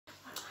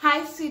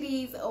Hi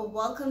sweeties,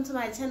 welcome to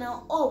my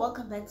channel or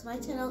welcome back to my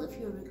channel if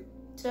you're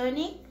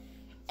returning.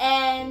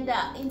 And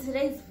in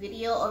today's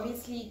video,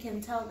 obviously you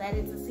can tell that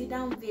it's a sit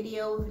down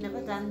video. We've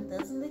never done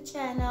this on the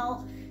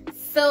channel,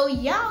 so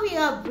yeah, we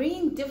are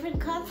bringing different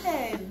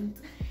content.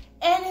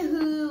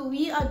 Anywho,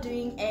 we are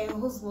doing a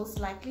who's most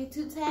likely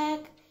to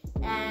tag,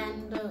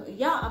 and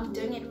yeah, I'm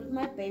doing it with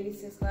my baby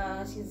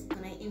sister. She's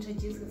gonna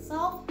introduce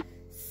herself.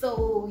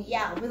 So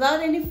yeah,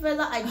 without any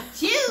further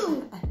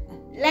ado,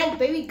 let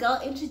baby girl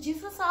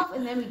introduce herself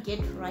and then we get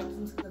right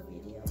into the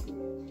video.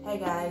 Hey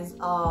guys,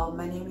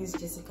 my name is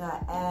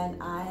Jessica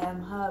and I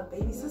am her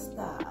baby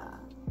sister.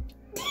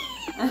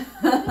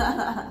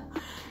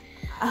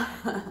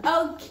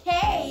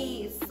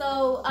 Okay,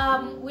 so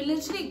we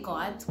literally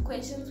got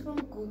questions from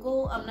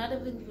Google. I'm not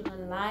even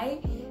gonna lie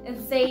and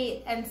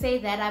say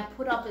that I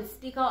put up a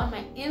sticker on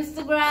my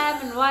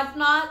Instagram and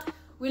whatnot.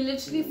 We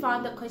literally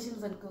found the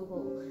questions on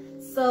Google.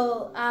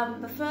 So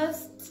the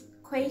first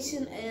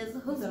question is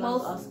who's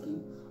most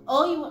asking?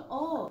 Oh, you want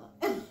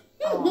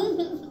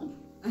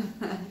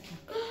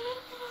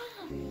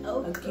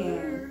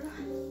Okay.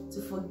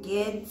 To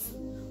forget,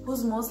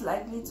 who's most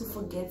likely to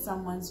forget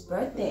someone's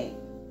birthday?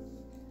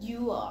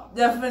 You are.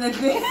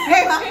 Definitely.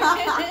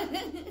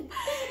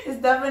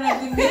 It's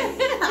definitely me.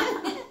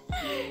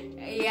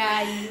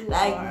 Yeah, you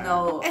like are.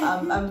 No,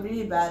 I'm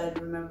really bad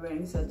at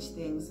remembering such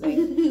things. Like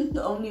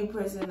the only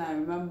person I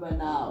remember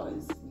now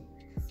is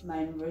my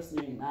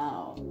anniversary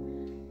now.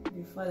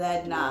 Before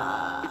that,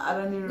 nah, I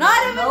don't even.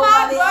 Not even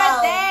nobody my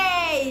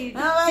birthday.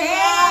 Nobody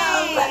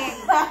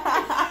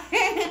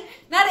else.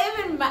 Not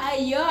even my.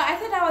 Yo, I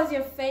thought that was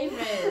your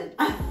favorite.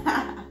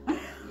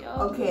 Yo.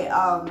 Okay,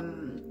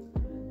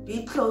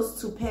 be close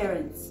to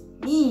parents.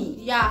 Me.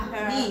 Yeah,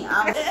 her. Me.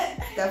 I'm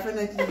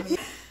definitely me.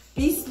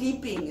 Be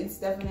sleeping. It's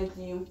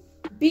definitely you.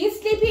 Be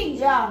sleeping.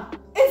 Yeah.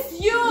 It's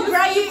you, You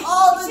right? sleep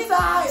all the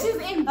time. She's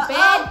in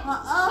bed.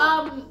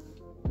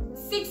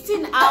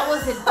 16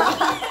 hours a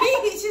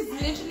day. She's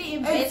literally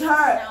in bed. It's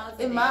her.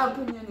 In my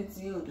opinion, it's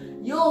you.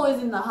 You're always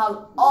in the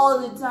house all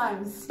the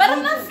time. Sleeping. But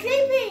I'm not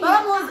sleeping. But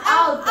I'm always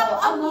out though.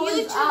 I'm on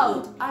always YouTube.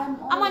 out. I'm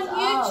on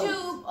out.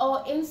 YouTube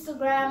or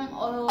Instagram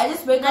or I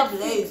just wake up Netflix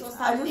late. or I just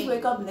something.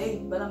 wake up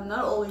late, but I'm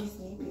not always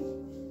sleeping.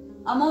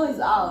 I'm always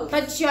out.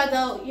 But you're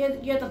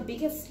the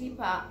biggest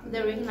sleeper.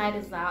 The ring light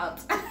is out.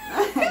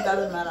 It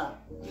doesn't matter.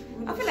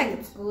 I feel like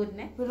it's good,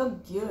 ne? We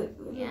look good.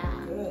 We Yeah.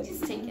 look good.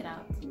 Just take it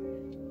out.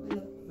 We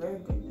look very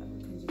good. You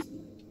can just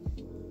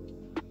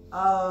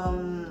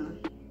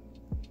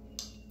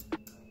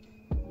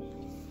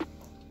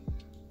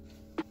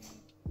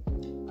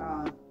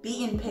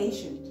be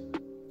impatient.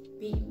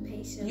 Be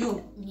patient.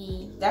 You.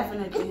 Me.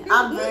 Definitely.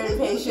 I'm very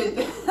patient.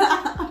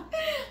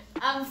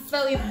 I'm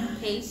so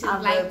impatient.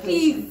 I'm like, very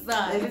please, patient.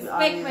 Let's be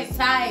respect my honest.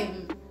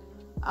 time.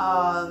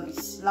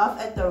 Laugh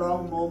at the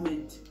wrong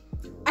moment.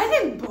 I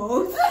think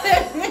both.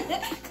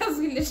 Because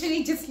we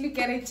literally just look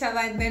at each other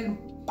and then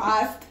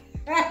bust.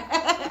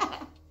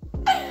 I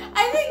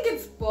think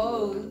it's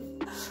both.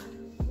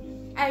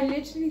 I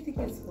literally think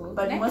it's both.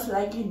 But Like, most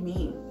likely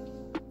me.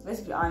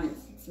 Let's be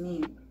honest. It's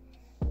me.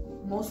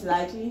 Most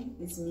likely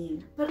it's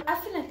me. but I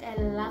feel like I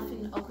laugh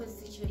in awkward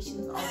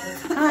situations all the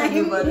time.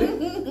 Everybody.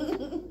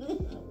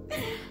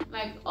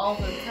 Like all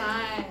the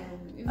time.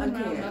 Even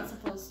when Okay. I'm not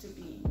supposed to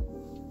be.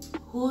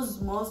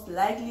 Who's most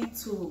likely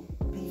to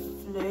be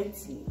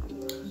flirty?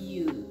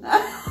 You.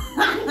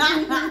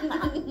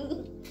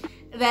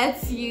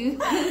 That's you.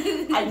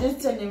 I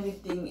just turn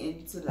everything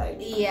into like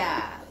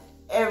Yeah.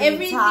 everything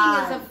Everything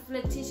is a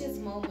flirtatious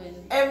moment.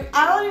 I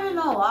don't even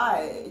know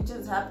why. It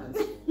just happens.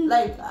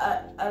 Like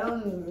I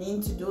don't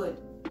mean to do it.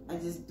 I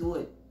just do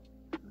it.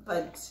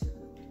 But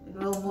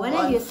we'll move When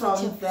are on you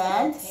such a from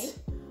that. flirt, eh?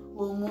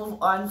 We'll move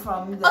on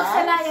from Oh,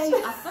 that. Salaya, you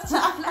are such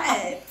a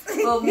flirt.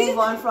 We'll move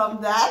on from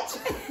that.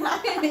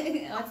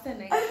 What's the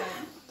next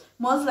one?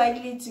 Most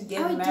likely to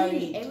get Are we doing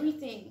married.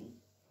 everything?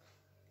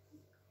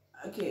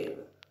 Okay.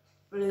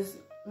 Please,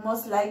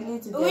 most likely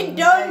to get We married.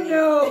 don't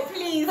know,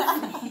 please.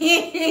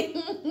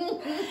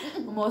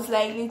 Most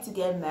likely to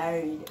get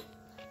married.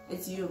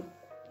 It's you.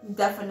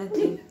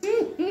 Definitely.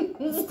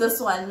 It's this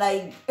one.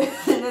 Like,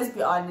 let's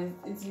be honest.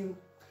 It's you.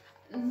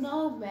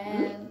 No,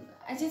 man.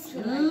 I just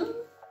feel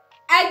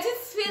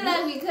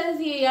like because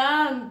you're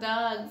young,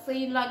 dog, so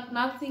you're like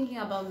not thinking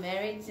about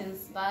marriage and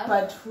stuff.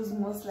 But who's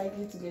most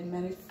likely to get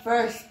married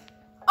first?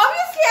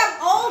 Obviously,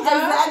 I'm older.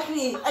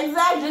 Exactly.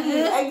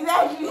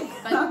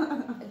 But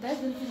that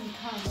doesn't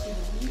count.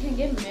 You can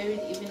get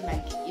married even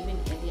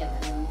earlier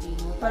than you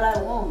know. But I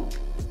won't.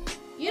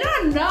 You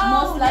don't know.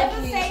 Most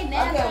likely. Never say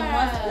never. Okay,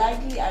 most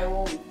likely I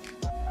won't.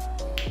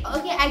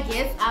 Okay, I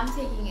guess I'm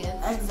taking it.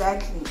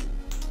 Exactly.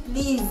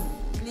 Please.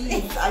 I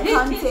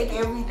can't take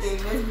everything.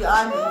 Let's be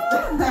honest.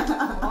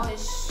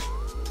 Gosh.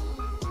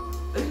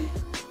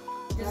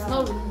 There's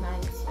no really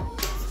nice.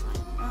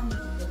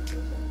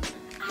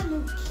 I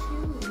look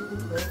cute. You're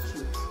very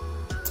cute.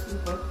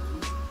 You're very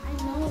cute. I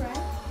know,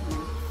 right?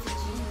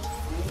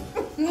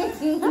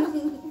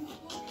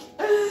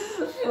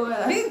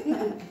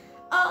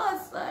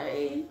 Oh,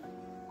 sorry.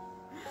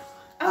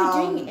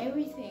 Are we doing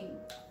everything?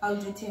 I'll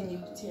do 10, you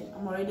do 10.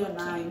 I'm already on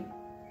 9.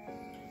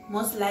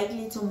 Most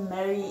likely to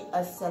marry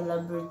a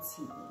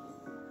celebrity.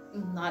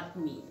 Not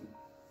me.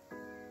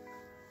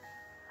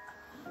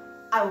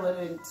 I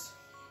wouldn't.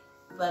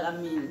 But I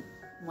mean,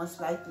 most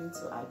likely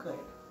to, I could.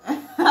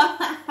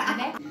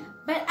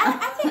 But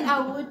I think I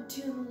would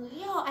too.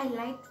 Yo, I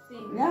like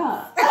things.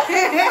 Yeah.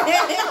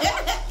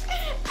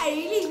 I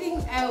really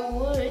think I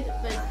would,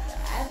 but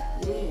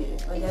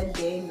But that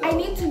game though. I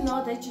need to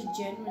know that you're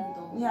genuine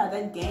though. Yeah,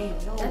 that game.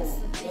 No, That's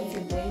the that's a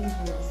thing.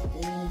 dangerous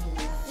game.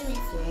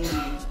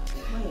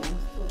 Wait, I'm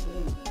still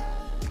game.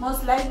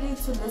 Most likely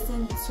to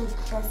listen to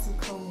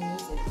classical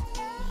music.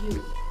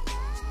 You.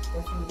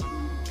 Definitely.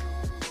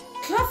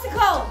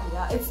 Classical!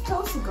 Yeah, it's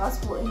close to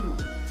gospel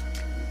anyway.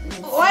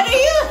 What are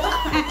you?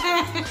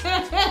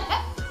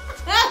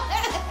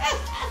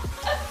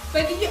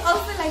 But do you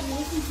also like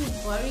listen to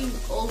boring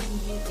old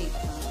music?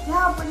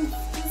 Yeah, but it's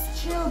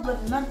just chill, but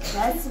not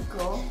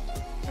classical.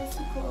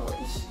 Classical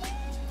is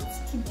it's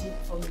too deep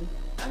for me.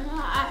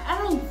 I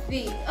don't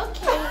think.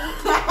 Okay.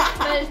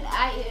 But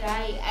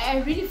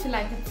I really feel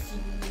like it's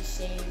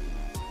you, Shane.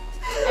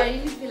 I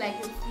really feel like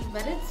it's you,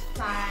 but it's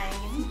fine.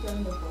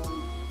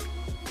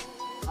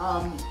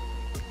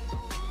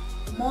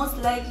 Most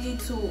likely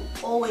to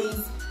always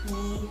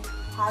be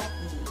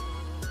happy.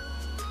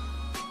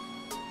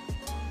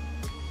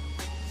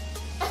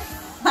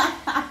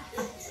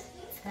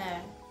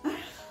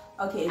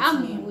 Okay, it's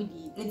I'm me.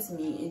 moody. It's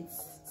me.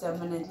 It's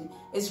definitely.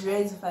 It's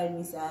rare to find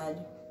me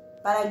sad,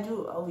 but I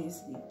do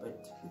obviously.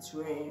 But it's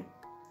rare,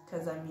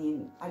 because I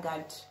mean I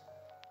got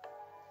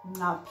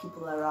now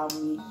people around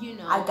me. You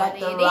know, I got what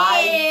the it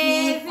right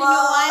is. people. You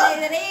know what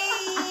it is.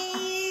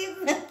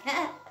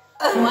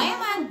 Why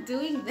am I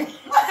doing that?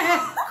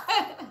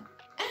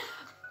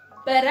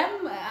 But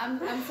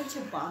I'm such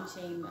a bomb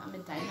shame. I'm a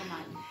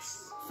dynamite.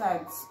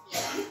 Facts.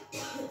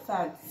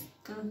 Facts.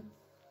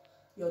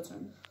 Your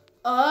turn.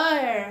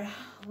 Or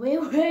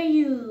where were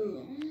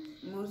you?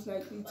 Most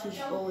likely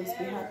to always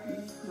be happy.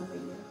 Number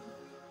you.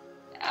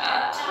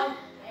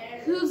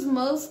 Who's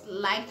most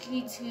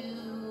likely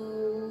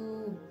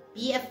to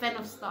be a fan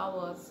of Star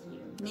Wars? You.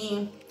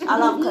 Me. I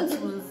love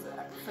cartoons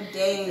for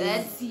days.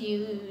 That's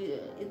you.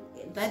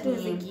 That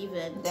was a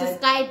given. To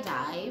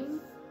skydive.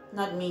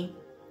 Not me.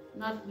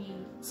 Not me.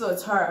 So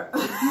it's her.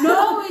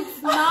 No,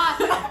 it's not.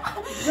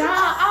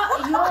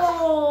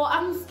 Yo,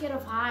 I'm scared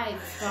of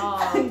heights,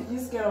 dog. You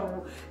scared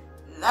of...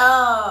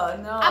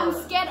 No. I'm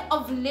scared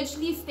of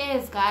literally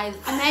stairs, guys.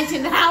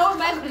 Imagine how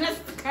am I gonna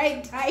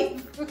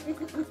skydive?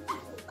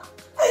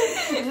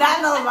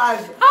 None of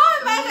us. How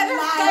am I gonna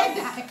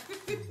skydive?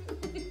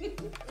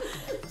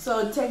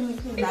 So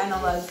technically none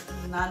of us.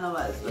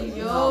 Like,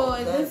 Yo,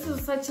 no, this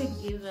is such a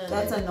given.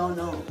 That's a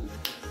no.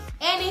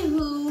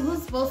 Anywho,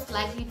 who's most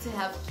likely to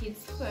have kids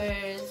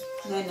first?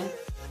 Nene.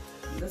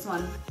 This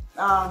one.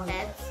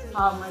 That's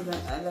How am I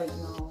gonna? I don't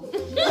know.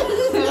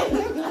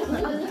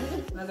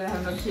 I'm not gonna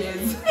have no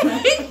kids.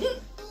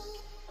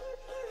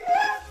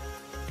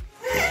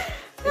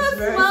 who's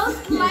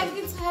most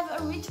likely to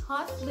have a rich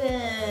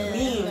husband?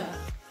 Me.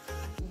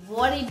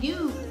 What do you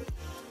do?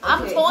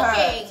 I'm Okay,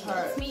 talking.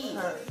 her, It's me.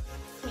 her.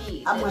 It's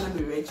me. I'm gonna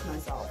be rich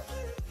myself.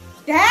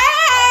 Damn!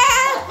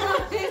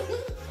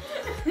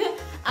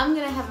 I'm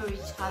gonna have a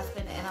rich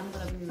husband and I'm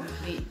gonna be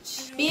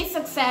rich. Be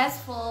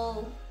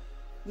successful.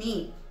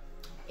 Me.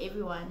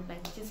 Everyone,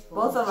 like just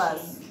Both of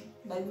us. bullshit.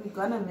 Like we're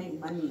gonna make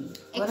money.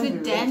 We're gonna be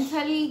rich.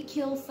 Accidentally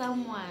kill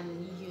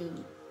someone. You.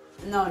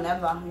 No,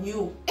 never.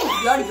 You're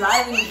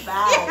driving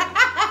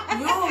fast.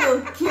 You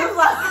will kill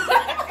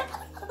someone.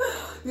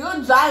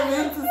 You'll drive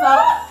into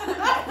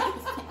someone.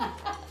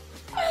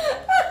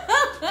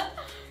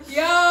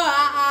 Yo, Am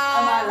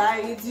I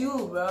lying? It's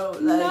you, bro.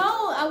 Like,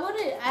 no, I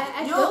wouldn't.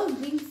 I don't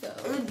think so.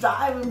 You're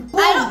driving. Boom.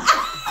 I don't.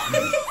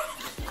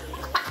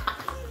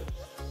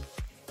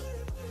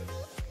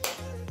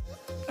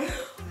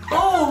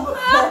 Boom.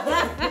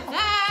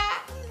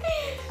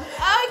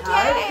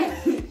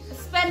 Okay.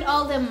 Spend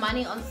all the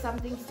money on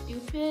something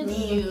stupid.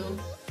 Me. You.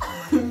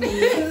 Me.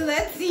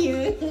 That's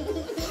you.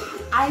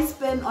 I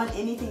spend on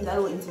anything that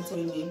will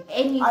entertain me.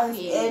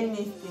 Anything.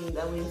 Anything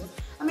that will entertain.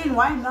 I mean,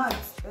 why not?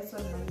 That's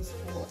what money's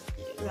for.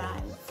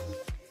 Right.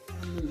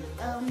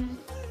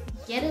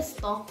 Get a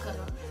stalker.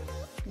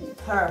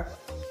 Her.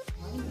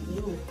 Why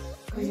you?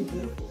 Because you're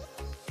beautiful.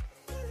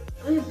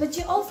 But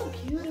you're also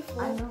beautiful.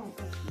 I know.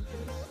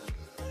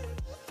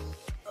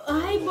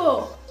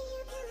 Aibo.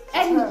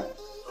 And Her.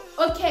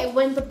 okay,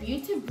 when the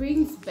beauty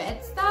brings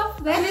bad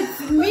stuff, then it's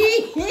me.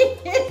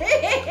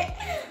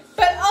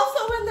 But also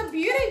when the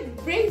beauty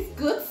brings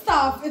good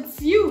stuff,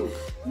 it's you.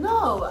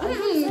 No, I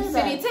didn't say So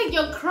that. you take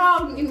your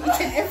crown in each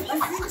and every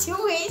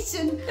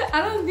situation.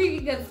 I don't think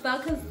you get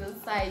stalkers this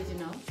side, you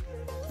know.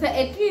 So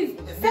at least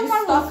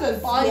someone will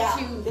support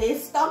you. They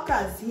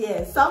stalkers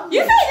here. Some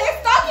You say they're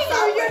stalking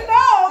you, you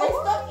know. They're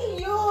stalking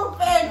you,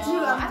 fair No,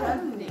 true. I I'm don't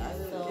telling think you.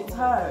 so. It's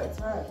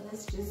her.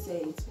 Let's just say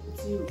it's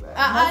you, bro.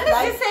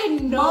 Let's just say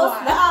no.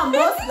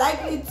 Most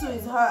likely to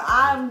is her.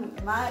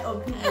 My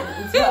opinion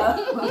is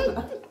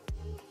her.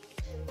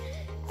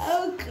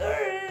 Oh,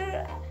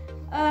 girl.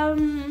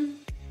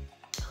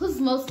 Who's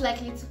most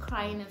likely to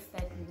cry in a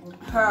sad mood?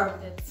 Her.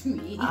 That's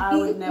me. I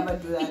would never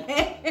do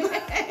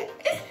that.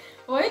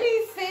 Why do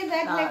you say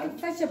that like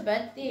it's such a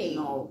bad thing?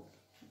 No.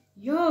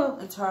 Yo.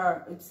 It's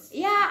her. It's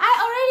yeah, I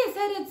already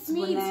said it's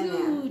me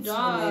too, It's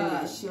dog.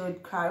 vunene. She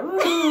would cry.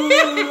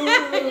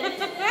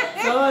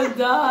 So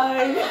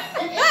dark.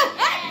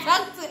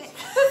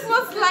 Who's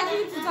most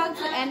likely to talk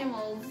to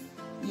animals?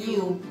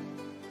 You.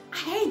 I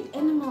hate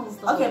animals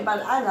though. Okay,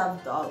 but I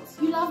love dogs.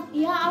 You love,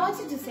 yeah, I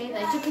wanted to say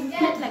that. You can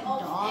pet like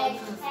dogs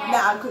and stuff.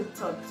 Yeah, I could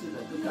talk to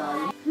like a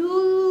dog.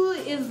 Who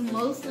is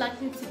most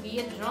likely to be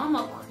a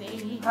drama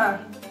queen? Her.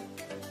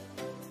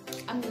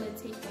 I'm gonna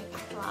take my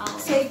crown.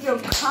 Take your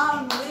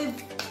crown with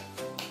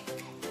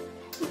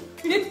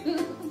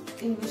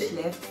English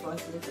left for a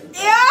second.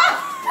 Yeah!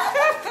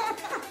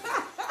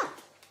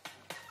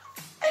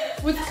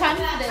 With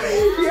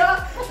confidence.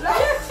 Yeah.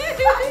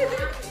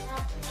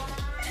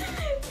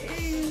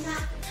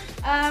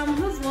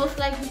 Who's most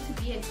likely to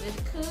be a good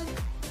cook?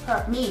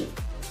 Her. Me.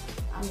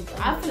 I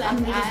feel like I'm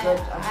really good.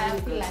 I feel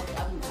good. like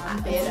I'm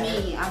It's better.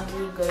 me. I'm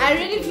really good. I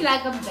really feel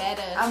like I'm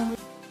better.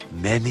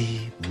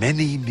 Many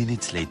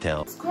minutes later.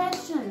 Next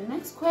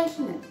question.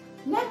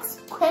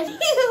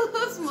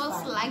 Who's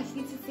most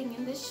likely to sing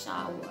in the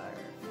shower?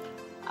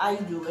 I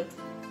do it.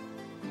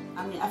 I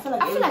mean, I feel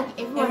like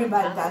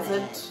everybody does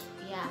it.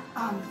 Yeah.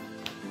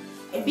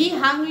 Be Be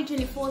hungry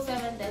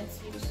 24/7. That's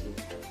you.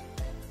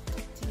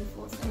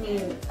 24/7. I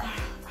mean,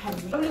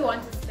 I probably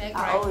want to snack I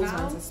right always now.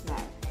 want to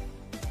snack.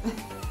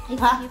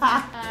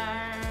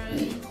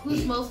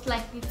 Who's most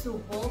likely to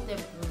hold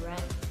their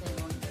breath the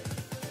longest?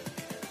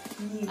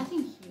 Me. I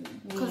think you,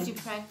 because you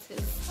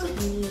practice. Me.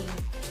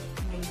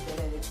 I'm really good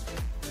at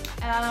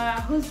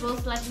it. Who's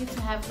most likely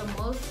to have the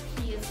most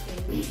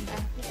piercings?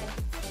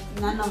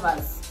 None of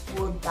us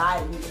will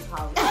die in this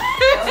house.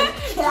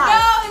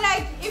 No,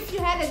 like if you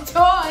had a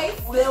choice.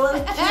 They will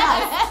kill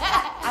us.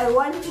 I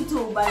wanted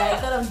to, but I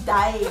thought of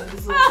dying.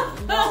 So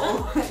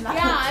no.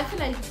 Yeah, I feel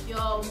like you're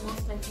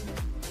most likely.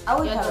 I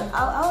would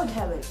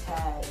have a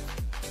tag.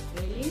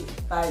 Really?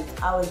 But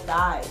I would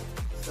die.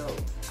 So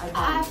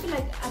I feel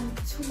like I'm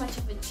too much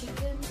of a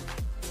chicken.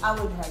 I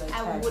would have a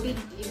tag. I wouldn't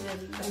even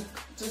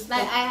just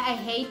like I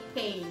hate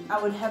pain.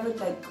 I would have it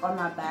like on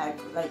my back,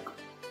 like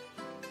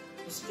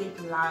a straight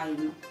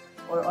line,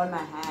 or on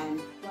my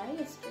hand. Why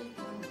a straight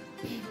line?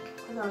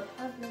 Because I would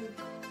have like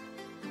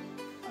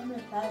on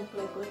my back,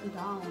 like going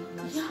down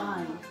my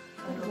spine.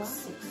 Like Why?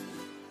 60.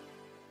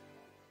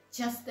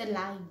 Just a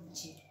line.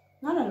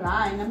 Not a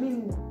line. I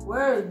mean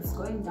words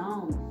going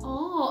down.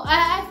 Oh,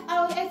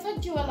 I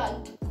thought you were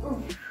like.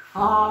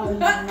 Oh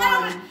no.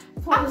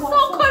 I'm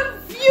so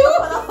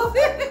confused.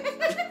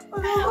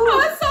 I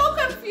was so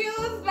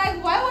confused. Like,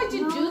 why would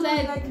you do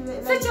that? Like,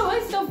 Such a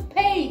waste of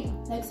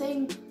pain. like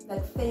saying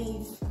like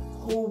faith,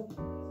 hope,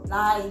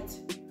 light,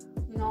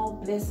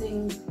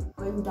 blessings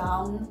going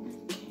down.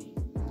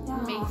 Yeah.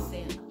 Makes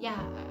sense. Yeah,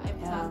 I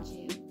found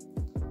you.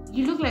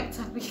 You look like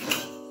Tariq.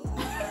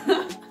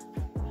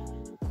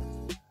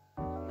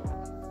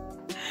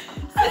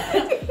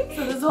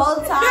 So this whole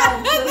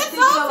time,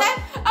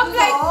 I'm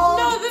like, whole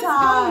no, this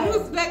time. girl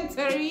looks like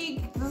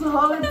Tariq. This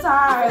whole I feel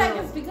time. like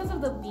it's because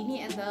of the beanie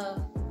and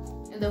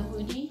the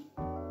hoodie.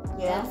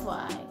 Yeah. That's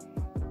why.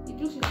 You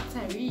look like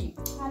Tariq.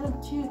 I look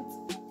cute.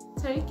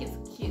 Tariq is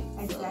cute.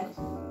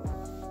 Exactly.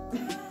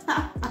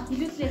 You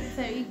look like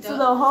Tariq. So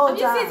the whole I'm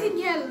just time. sitting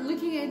here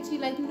looking at you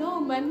like, no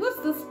man, who's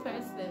this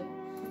person?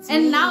 It's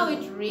And me. now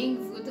it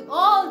rings with,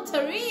 oh,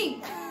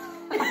 Tariq.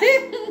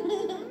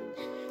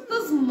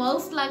 Who's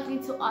most likely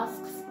to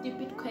ask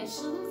stupid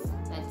questions?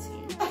 That's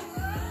you.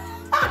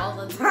 All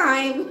the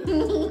time.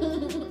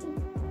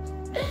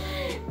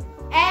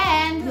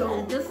 And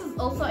this is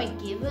also a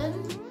given.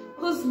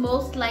 Who's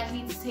most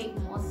likely to take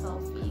more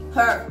selfies?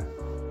 Her.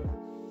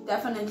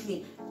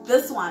 Definitely.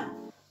 This one.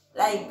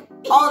 Like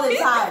all the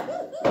time.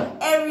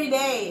 Every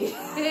day.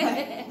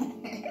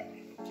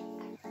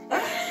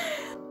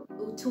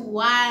 To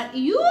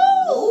worry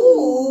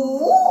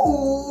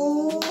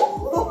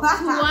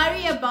to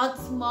worry about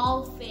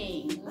small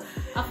things.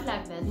 I feel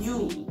like that's You.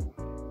 me.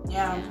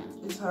 Yeah,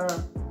 it's her.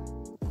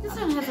 This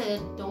one has a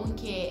don't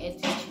care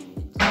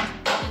attitude,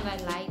 and I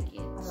like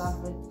it. I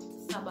love it.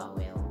 Saba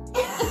well.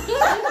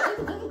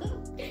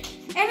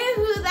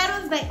 Anywho, that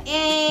was the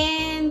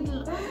end.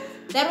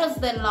 That was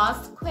the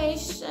last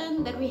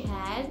question that we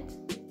had.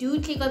 Do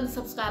click on the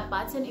subscribe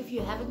button if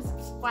you haven't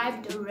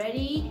subscribed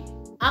already.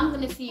 I'm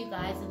gonna see you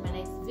guys in my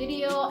next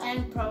video,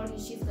 and probably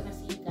she's gonna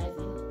see you guys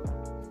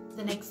in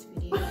the next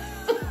video.